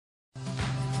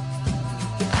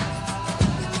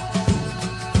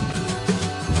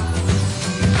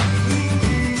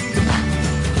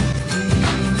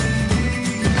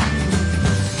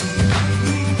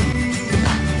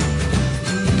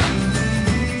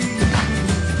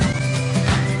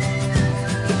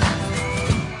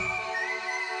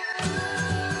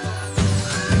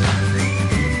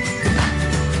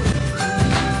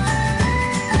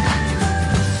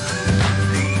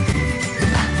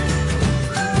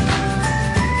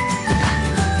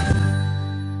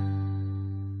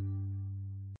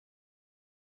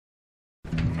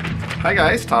Hi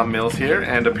guys, Tom Mills here,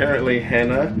 and apparently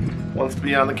Hannah wants to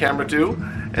be on the camera too.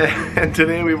 And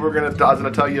today I was going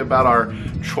to tell you about our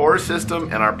chore system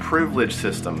and our privilege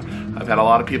system. I've had a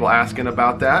lot of people asking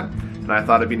about that, and I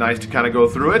thought it'd be nice to kind of go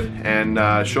through it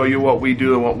and show you what we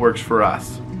do and what works for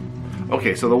us.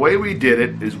 Okay, so the way we did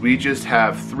it is we just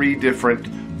have 3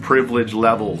 different privilege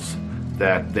levels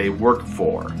that they work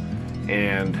for,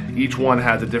 and each one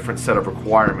has a different set of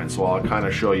requirements, so I'll kind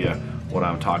of show you what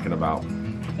I'm talking about.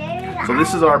 So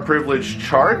this is our privilege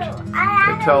chart.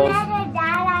 It tells...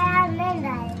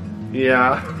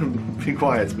 Yeah, be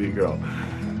quiet, sweet girl.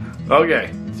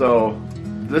 Okay, so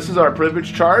this is our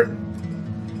privilege chart.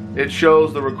 It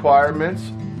shows the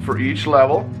requirements for each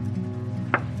level.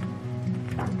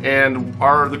 And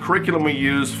the curriculum we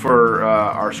use for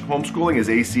our homeschooling is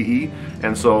ACE,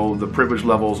 and so the privilege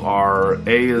levels are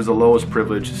A is the lowest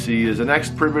privilege, C is the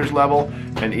next privilege level,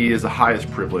 and E is the highest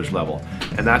privilege level.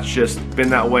 And that's just been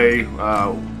that way.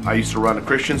 I used to run a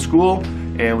Christian school,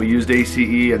 and we used ACE,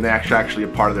 and that's actually a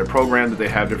part of their program that they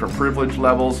have different privilege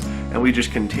levels, and we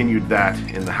just continued that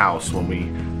in the house when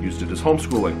we used it as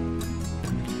homeschooling.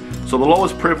 So the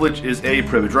lowest privilege is A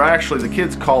privilege, or actually the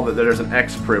kids call it that there's an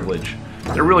X privilege.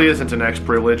 There really isn't an X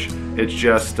privilege, it's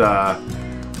just the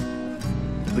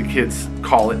kids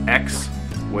call it X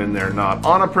when they're not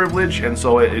on a privilege, and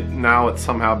so now it's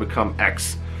somehow become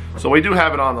X. So we do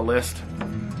have it on the list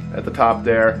at the top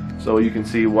there, so you can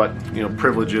see what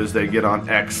privileges they get on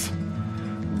X.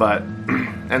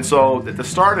 And so at the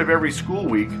start of every school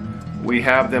week, we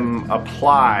have them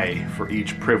apply for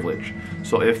each privilege.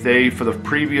 So if they, for the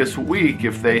previous week,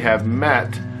 if they have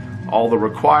met all the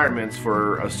requirements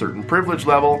for a certain privilege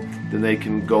level, then they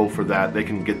can go for that. They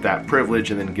can get that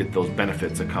privilege and then get those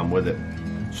benefits that come with it.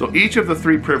 So each of the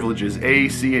 3 privileges, A,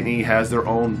 C, and E, has their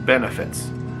own benefits.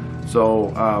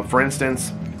 So for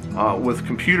instance, with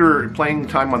playing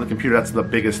time on the computer, that's the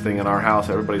biggest thing in our house.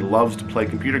 Everybody loves to play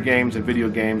computer games and video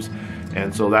games,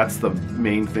 and so that's the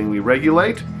main thing we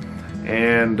regulate.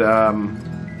 And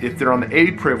if they're on the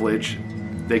A privilege,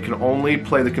 they can only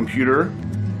play the computer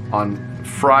on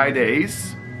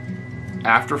Fridays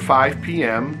after 5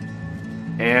 p.m.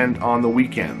 and on the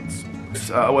weekends.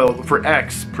 Well, for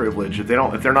X privilege, if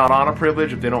they're not on a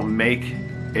privilege, if they don't make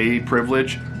a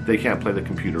privilege, they can't play the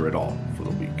computer at all for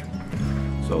the week.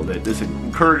 So this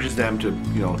encourages them to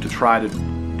to try to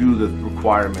do the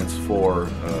requirements for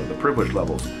the privilege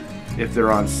levels. If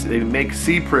they make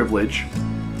C privilege,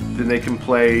 then they can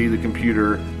play the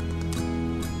computer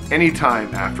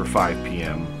anytime after 5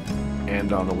 p.m.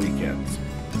 and on the weekends.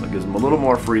 So it gives them a little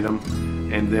more freedom.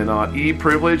 And then on E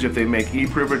privilege, if they make E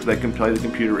privilege, they can play the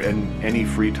computer in any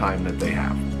free time that they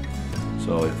have.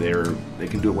 So if they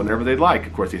can do it whenever they'd like.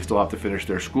 Of course, they still have to finish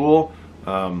their school.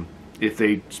 If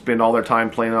they spend all their time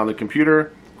playing on the computer,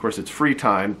 of course it's free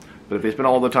time. But if they spend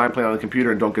all the time playing on the computer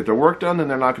and don't get their work done, then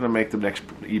they're not going to make the next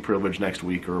E privilege next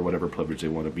week or whatever privilege they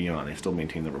want to be on. They still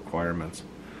maintain the requirements.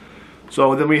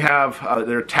 So then we have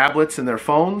their tablets and their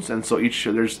phones, and so each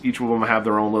of them have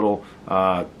their own little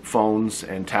phones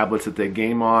and tablets that they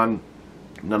game on.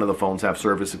 None of the phones have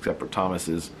service except for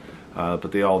Thomas's,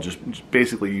 but they all just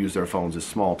basically use their phones as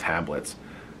small tablets.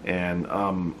 And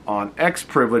on X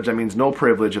privilege, that means no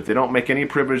privilege. If they don't make any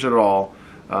privilege at all,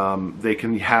 they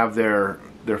can have their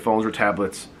phones or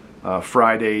tablets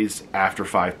Fridays after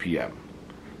 5 p.m.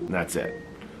 and that's it.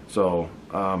 So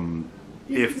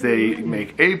if they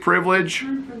make A privilege,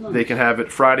 they can have it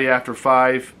Friday after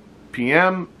 5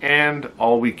 p.m. and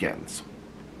all weekends.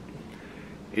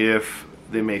 If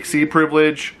they make C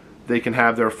privilege, they can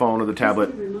have their phone or the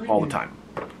tablet all the time.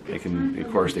 They can,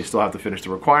 of course, they still have to finish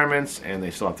the requirements and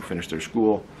they still have to finish their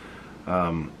school.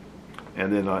 And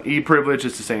then on E privilege,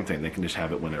 it's the same thing. They can just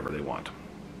have it whenever they want.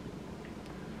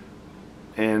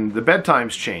 And the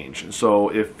bedtimes change. So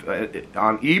if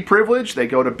on E privilege, they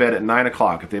go to bed at 9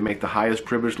 o'clock. If they make the highest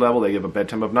privilege level, they give a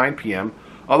bedtime of 9 p.m.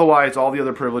 Otherwise, all the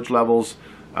other privilege levels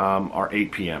are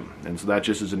 8 p.m. And so that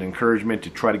just is an encouragement to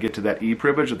try to get to that E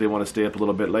privilege if they want to stay up a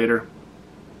little bit later.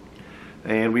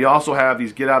 And we also have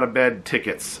these get out of bed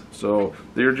tickets. So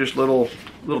they're just little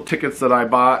tickets that I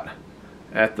bought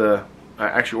at I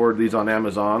actually ordered these on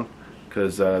Amazon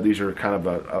because these are kind of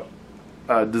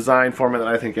a design format that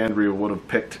I think Andrea would have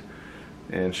picked,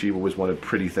 and she always wanted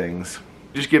pretty things.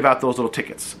 Just give out those little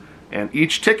tickets, and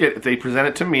each ticket, if they present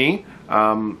it to me,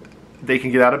 they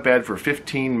can get out of bed for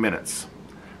 15 minutes.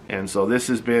 And so this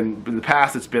has been, in the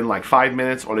past it's been like 5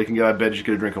 minutes, or they can get out of bed, just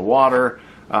get a drink of water.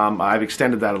 I've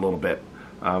extended that a little bit.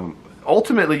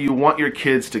 ultimately you want your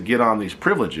kids to get on these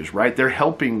privileges, right? They're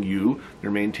helping you,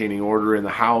 they're maintaining order in the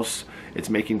house, it's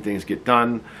making things get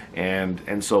done,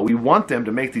 and so we want them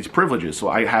to make these privileges. So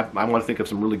I want to think of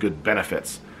some really good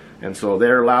benefits. And so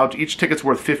they're allowed, each ticket's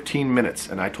worth 15 minutes,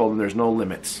 and I told them there's no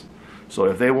limits. So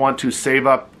if they want to save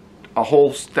up a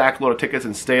whole stack load of tickets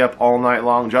and stay up all night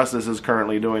long, Justus is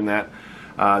currently doing that,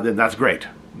 then that's great.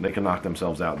 They can knock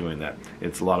themselves out doing that.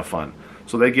 It's a lot of fun.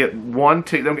 So they get one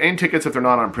ticket, any tickets if they're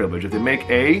not on privilege. If they make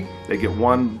A, they get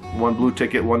one blue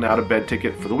ticket, one out of bed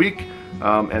ticket for the week,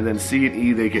 and then C and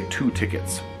E, they get 2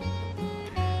 tickets.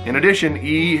 In addition,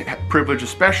 E privilege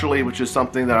especially, which is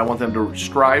something that I want them to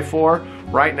strive for.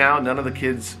 Right now, none of the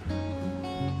kids,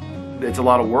 it's a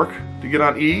lot of work to get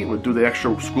on E. We'll do the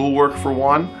extra schoolwork for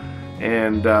one,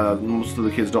 and most of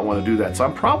the kids don't want to do that. So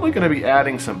I'm probably going to be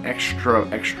adding some extra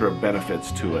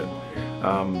benefits to it.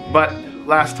 But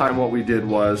last time what we did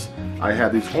was I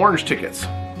had these orange tickets.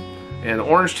 And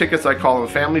orange tickets, I call them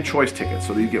family choice tickets.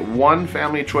 So you get one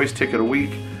family choice ticket a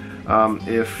week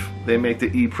if they make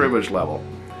the E privilege level.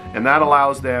 And that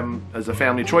allows them, as a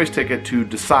family choice ticket, to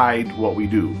decide what we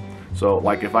do. So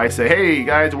like if I say, hey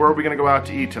guys, where are we going to go out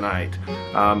to eat tonight?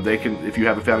 They can, if you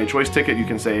have a family choice ticket, you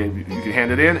can say, you can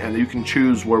hand it in and you can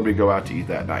choose where we go out to eat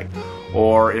that night.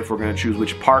 Or if we're going to choose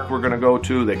which park we're going to go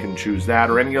to, they can choose that,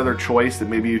 or any other choice that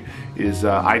maybe is,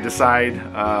 I decide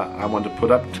I want to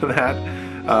put up to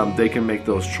that. They can make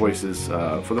those choices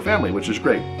for the family, which is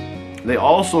great. They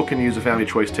also can use a family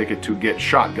choice ticket to get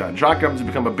shotgun. Shotguns have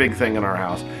become a big thing in our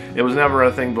house. It was never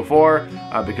a thing before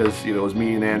because it was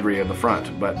me and Andrea in the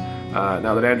front. But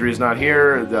now that Andrea's not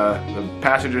here, the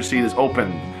passenger seat is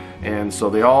open, and so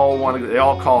they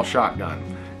all call shotgun.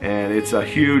 And it's a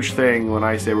huge thing when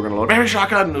I say we're going to load every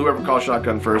shotgun, and whoever calls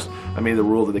shotgun first, I made the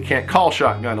rule that they can't call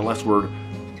shotgun unless we're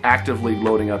actively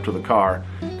loading up to the car,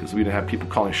 because we didn't have people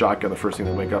calling shotgun the first thing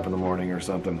they wake up in the morning or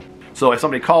something. So if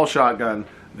somebody calls shotgun,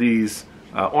 these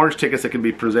orange tickets that can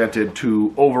be presented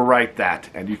to overwrite that,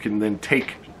 and you can then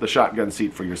take the shotgun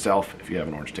seat for yourself if you have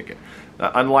an orange ticket.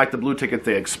 Unlike the blue ticket,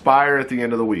 they expire at the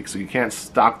end of the week, so you can't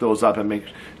stock those up and make,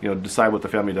 decide what the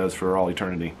family does for all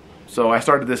eternity. So I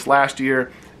started this last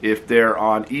year. If they're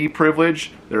on E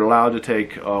privilege, they're allowed to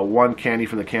take one candy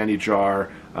from the candy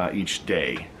jar each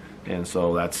day. And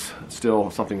so that's still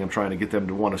something I'm trying to get them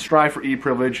to want to strive for E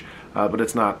privilege, but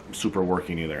it's not super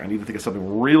working either. I need to think of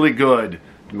something really good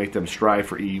to make them strive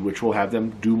for E, which will have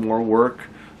them do more work,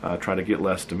 try to get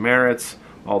less demerits,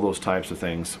 all those types of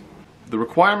things. The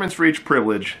requirements for each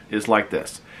privilege is like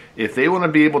this. If they want to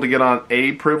be able to get on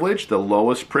A privilege, the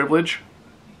lowest privilege,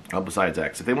 besides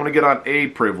X, if they want to get on A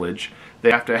privilege,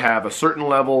 they have to have a certain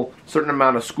level, certain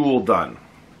amount of school done.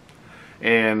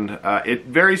 And it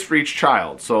varies for each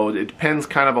child, so it depends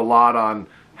kind of a lot on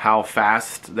how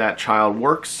fast that child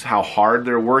works, how hard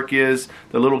their work is.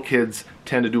 The little kids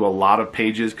tend to do a lot of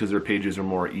pages because their pages are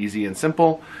more easy and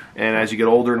simple. And as you get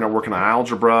older and they're working on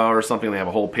algebra or something, they have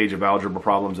a whole page of algebra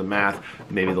problems in math,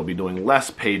 maybe they'll be doing less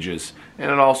pages.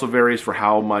 And it also varies for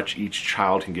how much each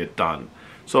child can get done.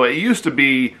 So it used to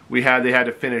be they had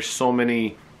to finish so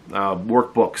many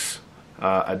workbooks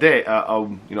a day,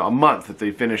 a month. If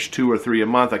they finished 2 or 3 a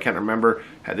month, I can't remember.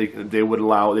 They could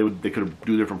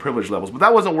do different privilege levels, but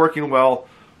that wasn't working well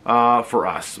for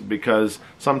us because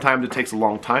sometimes it takes a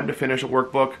long time to finish a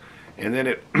workbook, and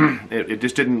then it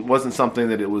just wasn't something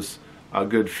that it was a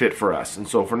good fit for us. And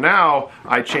so for now,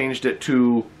 I changed it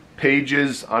to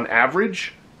pages on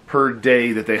average per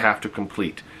day that they have to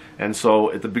complete. And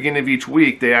so at the beginning of each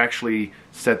week, they actually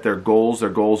set their goals. Their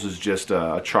goals is just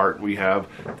a chart we have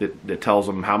that tells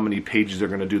them how many pages they're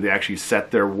going to do. They actually set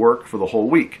their work for the whole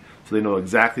week, so they know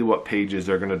exactly what pages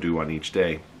they're going to do on each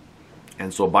day.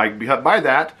 And so by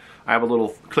that, I have a little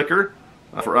clicker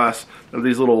for us.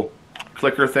 These little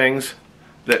clicker things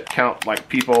that count like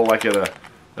people, like at an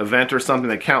event or something,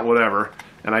 they count whatever.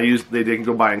 And they can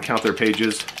go by and count their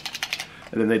pages.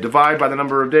 And then they divide by the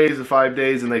number of days, the 5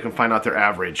 days, and they can find out their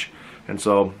average. And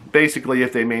so basically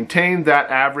if they maintain that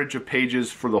average of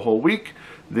pages for the whole week,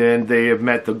 then they have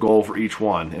met the goal for each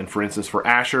one. And for instance, for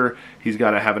Asher, he's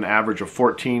got to have an average of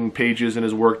 14 pages in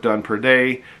his work done per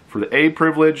day for the A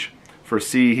privilege. For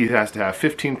C, he has to have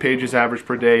 15 pages average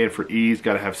per day, and for E, he's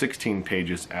got to have 16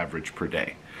 pages average per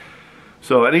day.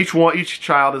 So, and each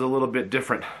child is a little bit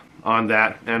different on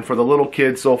that. And for the little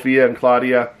kids, Sophia and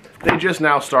Claudia, they just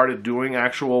now started doing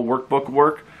actual workbook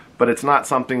work, but it's not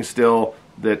something still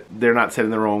that they're not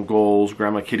setting their own goals.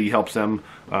 Grandma Kitty helps them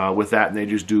with that, and they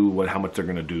just do how much they're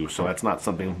going to do. So that's not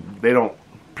something, they don't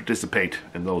participate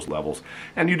in those levels.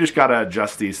 And you just got to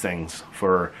adjust these things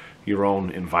for your own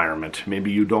environment.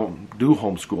 Maybe you don't do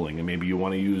homeschooling, and maybe you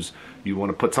want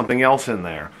to put something else in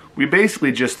there. We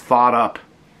basically just thought up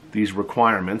these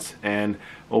requirements, and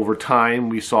over time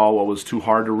we saw what was too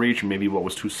hard to reach, maybe what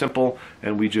was too simple,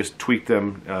 and we just tweaked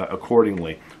them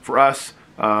accordingly. For us,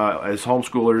 as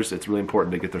homeschoolers, it's really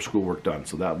important to get their schoolwork done,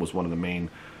 so that was one of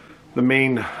the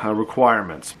main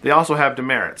requirements. They also have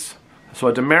demerits. So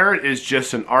a demerit is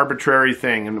just an arbitrary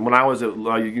thing, and when I was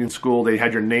in school, they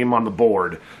had your name on the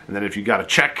board, and then if you got a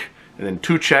check, and then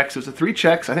 2 checks, it was 3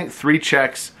 checks, I think 3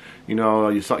 checks, you know,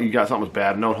 you got something was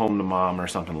bad, note home to mom or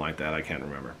something like that, I can't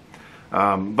remember.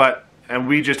 And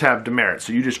we just have demerits,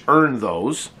 so you just earn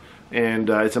those, and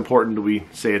it's important that we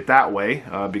say it that way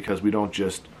because we don't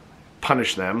just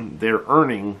punish them, they're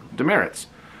earning demerits.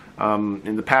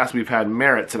 In the past we've had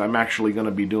merits, and I'm actually going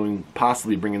to be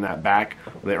possibly bringing that back.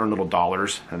 They earn little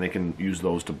dollars, and they can use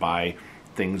those to buy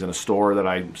things in a store that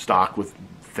I stock with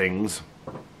things.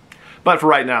 But for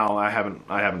right now, I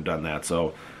haven't done that.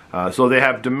 So they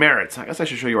have demerits. I guess I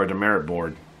should show you our demerit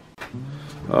board.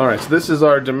 All right, so this is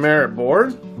our demerit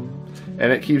board,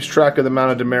 and it keeps track of the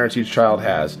amount of demerits each child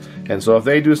has. And so if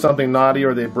they do something naughty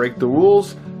or they break the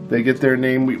rules, they get their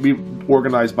name. We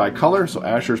organize by color. So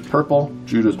Asher's purple,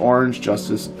 Judah's orange,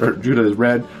 Judah is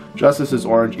red, Justus is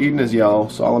orange, Eden is yellow,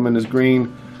 Solomon is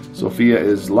green, Sophia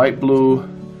is light blue,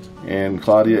 and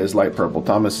Claudia is light purple.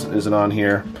 Thomas isn't on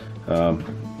here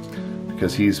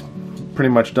because he's pretty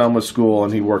much done with school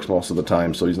and he works most of the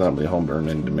time, so he's not really home to earn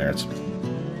any demerits.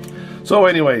 So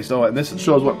anyway, this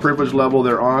shows what privilege level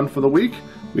they're on for the week.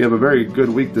 We have a very good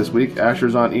week this week.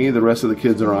 Asher's on E, the rest of the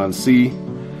kids are on C.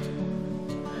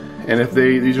 And if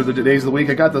these are the days of the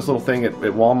week, I got this little thing at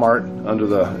Walmart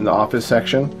in the office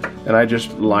section, and I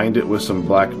just lined it with some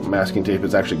black masking tape.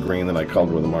 It's actually green, and I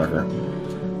colored with a marker.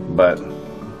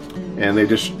 And they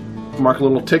just mark a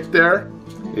little tick there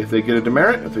if they get a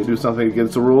demerit, if they do something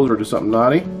against the rules or do something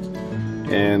naughty,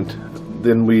 and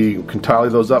then we can tally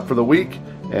those up for the week.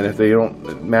 And if they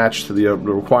don't match to the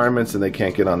requirements, then they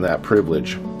can't get on that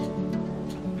privilege.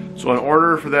 So in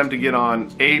order for them to get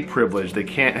on a privilege, they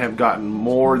can't have gotten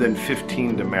more than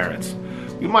 15 demerits.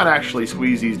 We might actually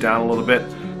squeeze these down a little bit.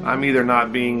 I'm either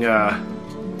not being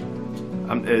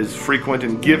as frequent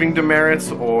in giving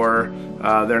demerits, or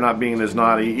they're not being as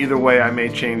naughty. Either way, I may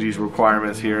change these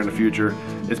requirements here in the future.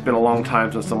 It's been a long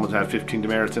time since someone's had 15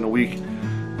 demerits in a week,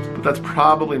 but that's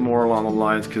probably more along the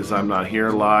lines because I'm not here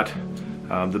a lot.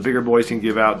 The bigger boys can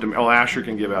give out, Asher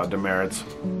can give out demerits.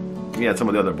 He had some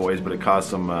of the other boys, but it caused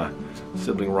some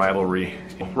sibling rivalry.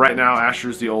 Right now,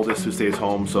 Asher's the oldest who stays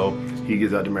home, so he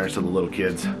gives out demerits to the little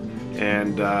kids.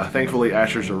 And thankfully,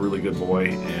 Asher's a really good boy,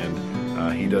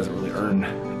 and he doesn't really earn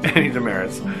any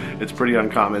demerits. It's pretty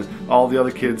uncommon. All the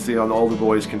other kids, the older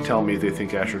boys, can tell me if they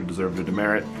think Asher deserved a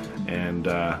demerit, and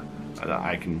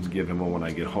I can give him one when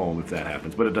I get home if that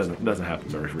happens, but it doesn't happen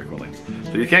very frequently.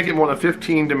 So you can't get more than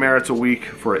 15 demerits a week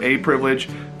for A privilege.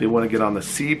 They want to get on the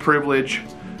C privilege.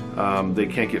 They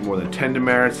can't get more than 10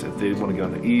 demerits. If they want to get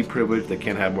on the E privilege, they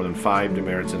can't have more than 5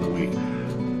 demerits in the week.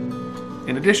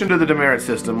 In addition to the demerit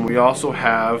system, we also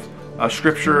have a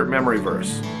scripture memory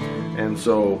verse. And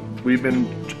so we've been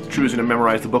choosing to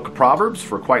memorize the book of Proverbs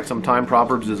for quite some time.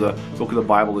 Proverbs is a book of the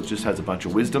Bible that just has a bunch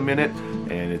of wisdom in it,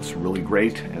 and it's really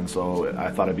great. And so I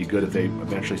thought it'd be good if they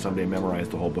eventually someday memorize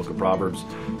the whole book of Proverbs.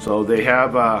 So they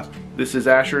have, this is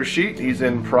Asher's sheet. He's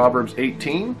in Proverbs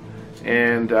 18,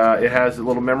 and it has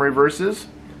little memory verses,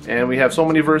 and we have so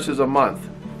many verses a month.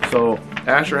 So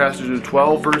Asher has to do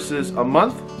 12 verses a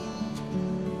month,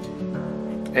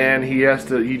 and he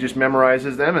just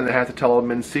memorizes them, and they have to tell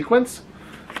them in sequence,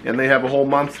 and they have a whole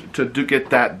month to get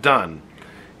that done.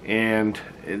 And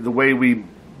the way we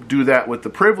do that with the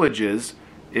privileges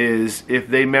is if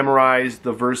they memorize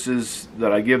the verses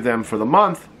that I give them for the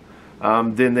month,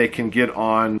 then they can get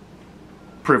on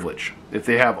privilege if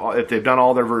they've done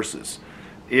all their verses.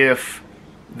 If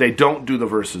they don't do the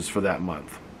verses for that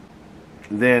month,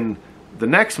 then the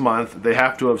next month they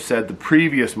have to have said the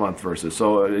previous month verses.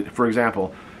 So for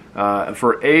example,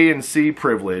 for A and C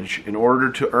privilege, in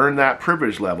order to earn that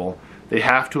privilege level, they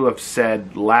have to have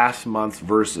said last month's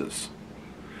verses,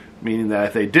 meaning that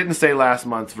if they didn't say last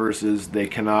month's verses, they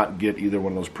cannot get either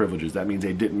one of those privileges. That means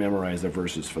they didn't memorize their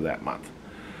verses for that month.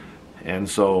 And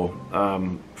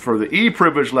so for the E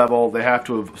privilege level, they have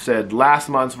to have said last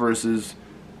month's verses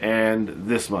and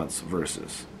this month's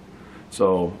verses.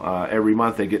 So every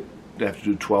month they have to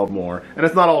do 12 more, and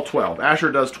it's not all 12.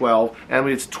 Asher does 12, and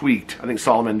it's tweaked. I think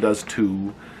Solomon does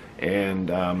 2,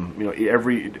 and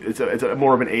it's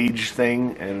more of an age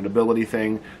thing and an ability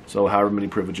thing. So however many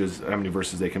privileges, how many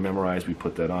verses they can memorize, we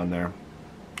put that on there.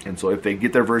 And so if they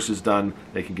get their verses done,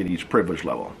 they can get each privilege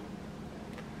level.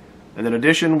 And in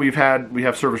addition, we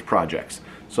have service projects.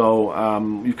 So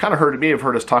you've kind of have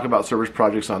heard us talk about service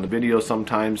projects on the video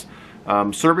sometimes.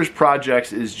 Service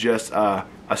projects is just a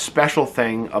special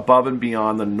thing above and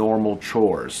beyond the normal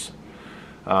chores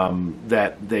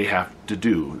that they have to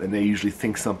do, and they usually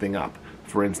think something up.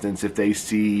 For instance, if they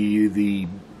see the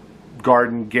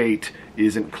garden gate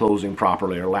isn't closing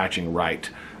properly or latching right,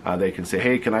 they can say,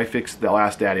 hey, can I fix, they'll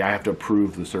ask Daddy, I have to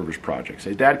approve the service project.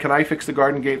 Say, Dad, can I fix the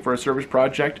garden gate for a service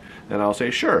project? And I'll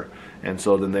say, sure. And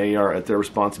so then they are at their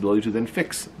responsibility to then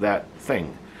fix that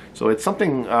thing. So it's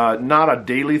something, not a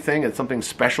daily thing, it's something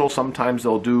special. Sometimes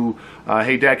they'll do,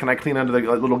 hey Dad, can I clean under the,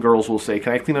 little girls will say,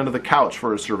 can I clean under the couch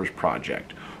for a service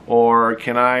project? Or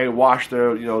can I wash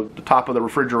the top of the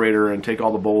refrigerator and take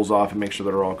all the bowls off and make sure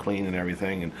they're all clean and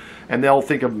everything? And they'll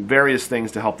think of various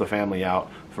things to help the family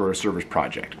out for a service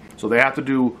project. So they have to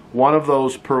do one of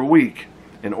those per week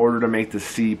in order to make the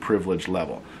C privilege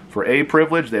level. For A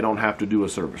privilege, they don't have to do a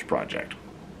service project.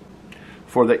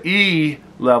 For the E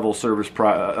level service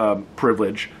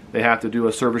privilege, they have to do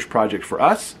a service project for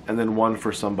us and then one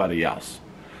for somebody else.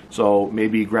 So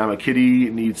maybe Grandma Kitty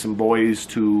needs some boys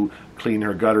to clean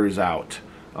her gutters out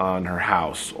on her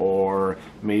house, or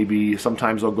maybe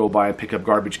sometimes they'll go by and pick up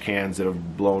garbage cans that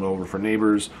have blown over for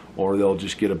neighbors, or they'll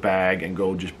just get a bag and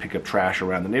go just pick up trash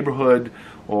around the neighborhood,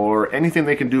 or anything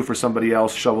they can do for somebody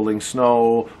else, shoveling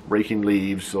snow, raking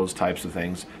leaves, those types of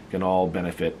things can all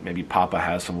benefit. Maybe Papa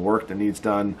has some work that needs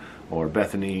done, or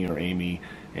Bethany or Amy,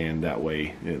 and that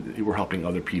way we're helping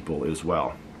other people as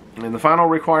well. And the final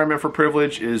requirement for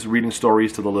privilege is reading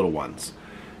stories to the little ones.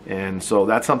 And so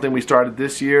that's something we started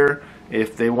this year.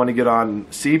 If they want to get on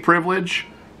C privilege,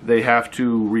 they have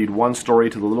to read one story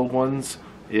to the little ones.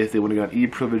 If they want to get on E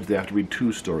privilege, they have to read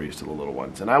 2 stories to the little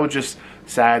ones. And I was just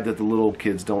sad that the little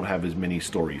kids don't have as many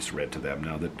stories read to them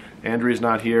now that Andrea's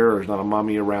not here, or there's not a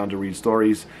mommy around to read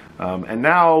stories. And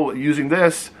now, using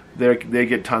this, they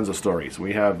get tons of stories.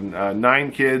 We have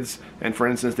 9 kids, and for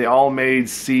instance, they all made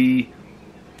C.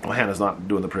 Well, Hannah's not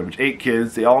doing the privilege. 8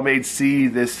 kids. They all made C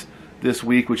this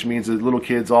week, which means the little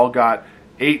kids all got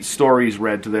 8 stories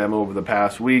read to them over the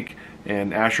past week,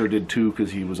 and Asher did 2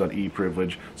 because he was on E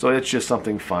privilege. So it's just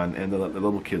something fun, and the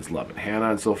little kids love it.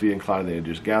 Hannah and Sophia and Claudia, they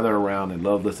just gather around and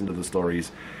love listening to the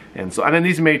stories. And so, and then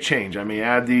these may change. I may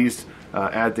add these,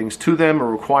 add things to them,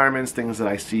 or requirements, things that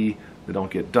I see that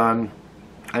don't get done.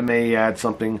 I may add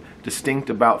something distinct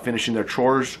about finishing their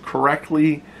chores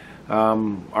correctly.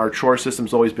 Our chore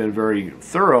system's always been very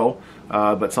thorough,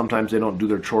 but sometimes they don't do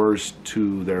their chores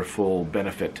to their full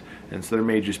benefit. And so there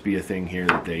may just be a thing here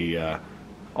that they,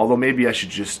 although maybe I should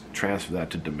just transfer that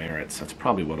to demerits. That's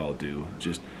probably what I'll do.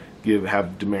 Just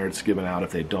have demerits given out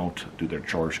if they don't do their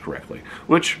chores correctly.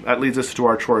 Which, that leads us to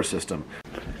our chore system.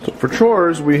 So for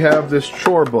chores, we have this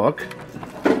chore book.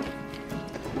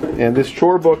 And this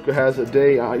chore book has a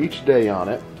day, each day on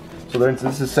it. So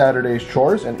this is Saturday's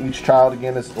chores, and each child,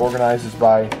 again, is organized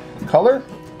by color.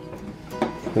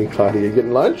 Hey, Claudia, you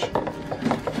getting lunch?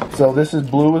 So this is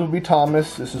blue, would be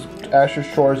Thomas. This is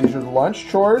Asher's chores. These are the lunch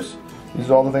chores. These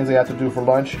are all the things they have to do for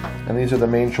lunch, and these are the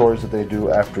main chores that they do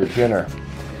after dinner.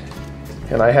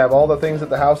 And I have all the things that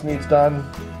the house needs done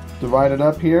divided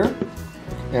up here.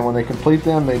 And when they complete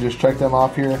them, they just check them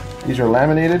off here. These are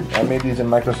laminated. I made these in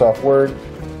Microsoft Word,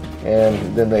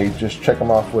 and then they just check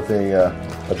them off with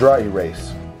a dry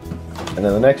erase. And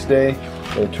then the next day,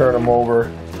 they turn them over.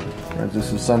 And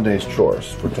this is Sunday's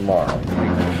chores for tomorrow.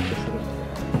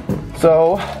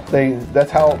 So that's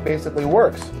how it basically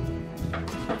works.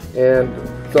 And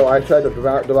so I tried to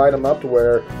divide them up to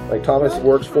where, like, Thomas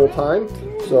works full time.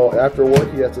 So after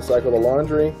work, he has to cycle the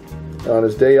laundry. On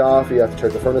his day off, he has to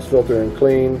check the furnace filter and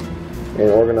clean and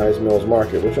organize Mills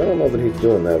Market, which I don't know that he's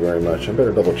doing that very much. I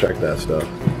better double check that stuff.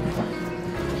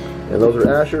 And those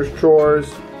are Asher's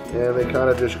chores, and they kind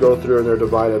of just go through and they're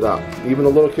divided up. Even the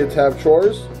little kids have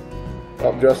chores.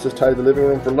 Justus tidied the living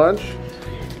room for lunch.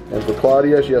 And for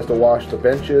Claudia, she has to wash the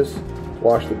benches,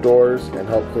 wash the doors, and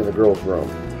help clean the girls' room.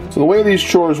 So the way these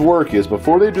chores work is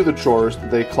before they do the chores,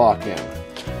 they clock in.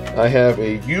 I have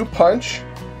a U-punch,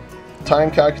 time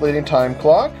calculating time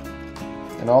clock,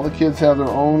 and all the kids have their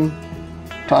own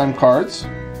time cards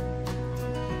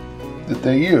that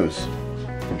they use.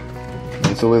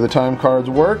 And so the way the time cards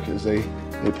work is they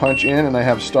punch in, and I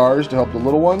have stars to help the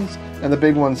little ones, and the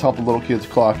big ones help the little kids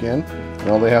clock in. And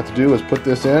all they have to do is put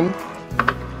this in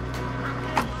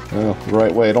the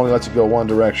right way. It only lets it go one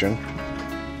direction.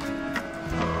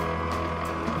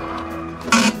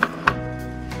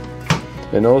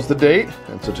 It knows the date,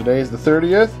 and so today is the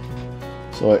 30th.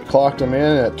 So it clocked them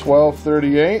in at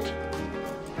 12:38.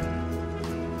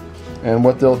 And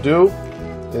what they'll do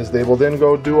is they will then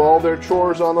go do all their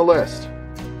chores on the list.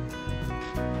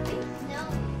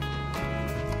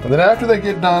 And then after they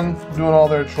get done doing all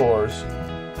their chores,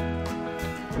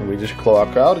 we just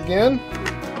clock out again.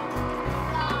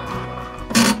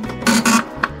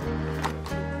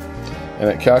 And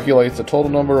it calculates the total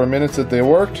number of minutes that they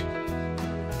worked.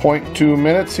 0.2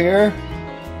 minutes here.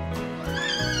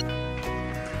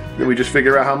 Then we just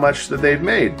figure out how much that they've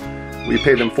made. We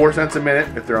pay them 4 cents a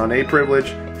minute if they're on A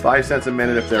privilege, 5 cents a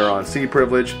minute if they're on C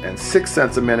privilege, and 6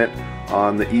 cents a minute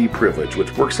on the E privilege,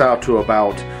 which works out to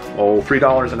about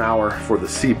 $3 an hour for the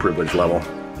C privilege level.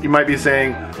 You might be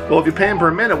saying, well, if you pay them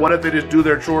per minute, what if they just do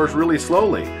their chores really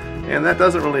slowly? And that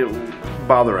doesn't really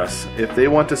bother us. If they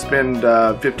want to spend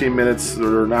 15 minutes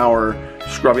or an hour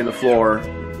scrubbing the floor,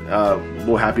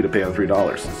 we're happy to pay them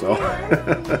 $3. So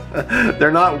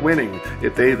they're not winning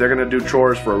if they're going to do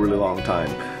chores for a really long time.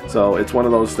 So it's one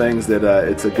of those things that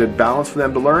it's a good balance for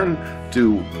them to learn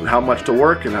to how much to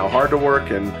work and how hard to work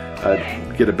and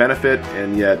get a benefit,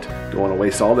 and yet don't want to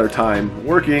waste all their time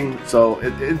working. So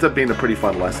it ends up being a pretty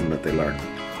fun lesson that they learn.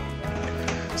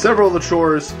 Several of the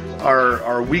chores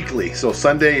are weekly. So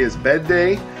Sunday is bed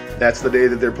day. That's the day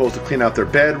that they're supposed to clean out their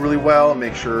bed really well,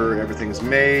 make sure everything's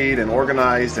made and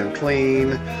organized and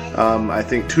clean. I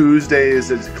think Tuesday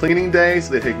is cleaning day,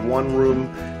 so they take one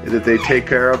room that they take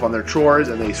care of on their chores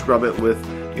and they scrub it with,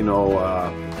 you know,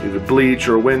 either bleach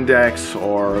or Windex,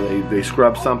 or they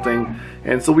scrub something.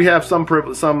 And so we have some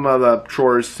of the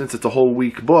chores, since it's a whole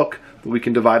week book, that we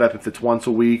can divide up if it's once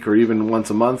a week or even once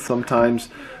a month sometimes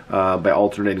by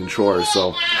alternating chores.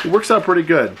 So it works out pretty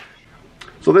good.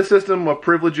 So this system of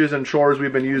privileges and chores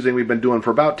we've been doing for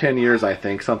about 10 years, I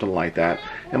think, something like that.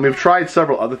 And we've tried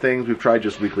several other things. We've tried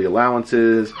just weekly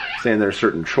allowances, saying there are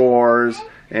certain chores.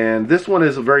 And this one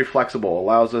is very flexible.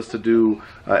 Allows us to do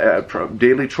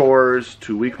daily chores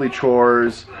to weekly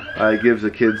chores. It gives the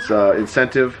kids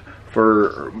incentive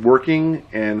for working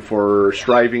and for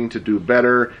striving to do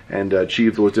better and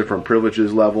achieve those different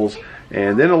privileges levels.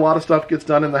 And then a lot of stuff gets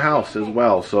done in the house as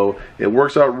well. So it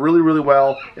works out really, really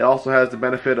well. It also has the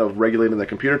benefit of regulating the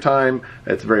computer time.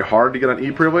 It's very hard to get on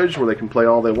E-privilege where they can play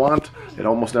all they want. It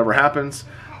almost never happens,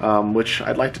 which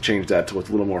I'd like to change that to a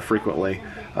little more frequently.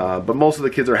 But most of the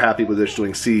kids are happy with just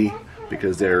doing C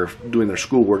because they're doing their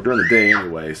schoolwork during the day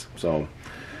anyways. So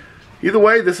either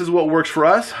way, this is what works for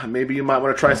us. Maybe you might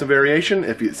want to try some variation.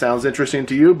 If it sounds interesting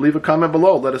to you, leave a comment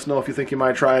below. Let us know if you think you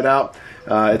might try it out.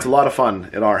 It's a lot of fun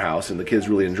at our house, and the kids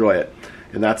really enjoy it.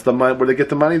 And that's the money where they get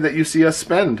the money that you see us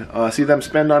spend. See them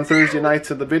spend on Thursday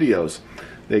nights at the videos.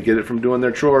 They get it from doing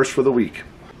their chores for the week.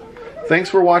 Thanks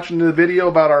for watching the video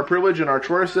about our privilege and our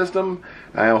chore system.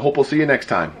 I hope we'll see you next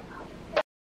time.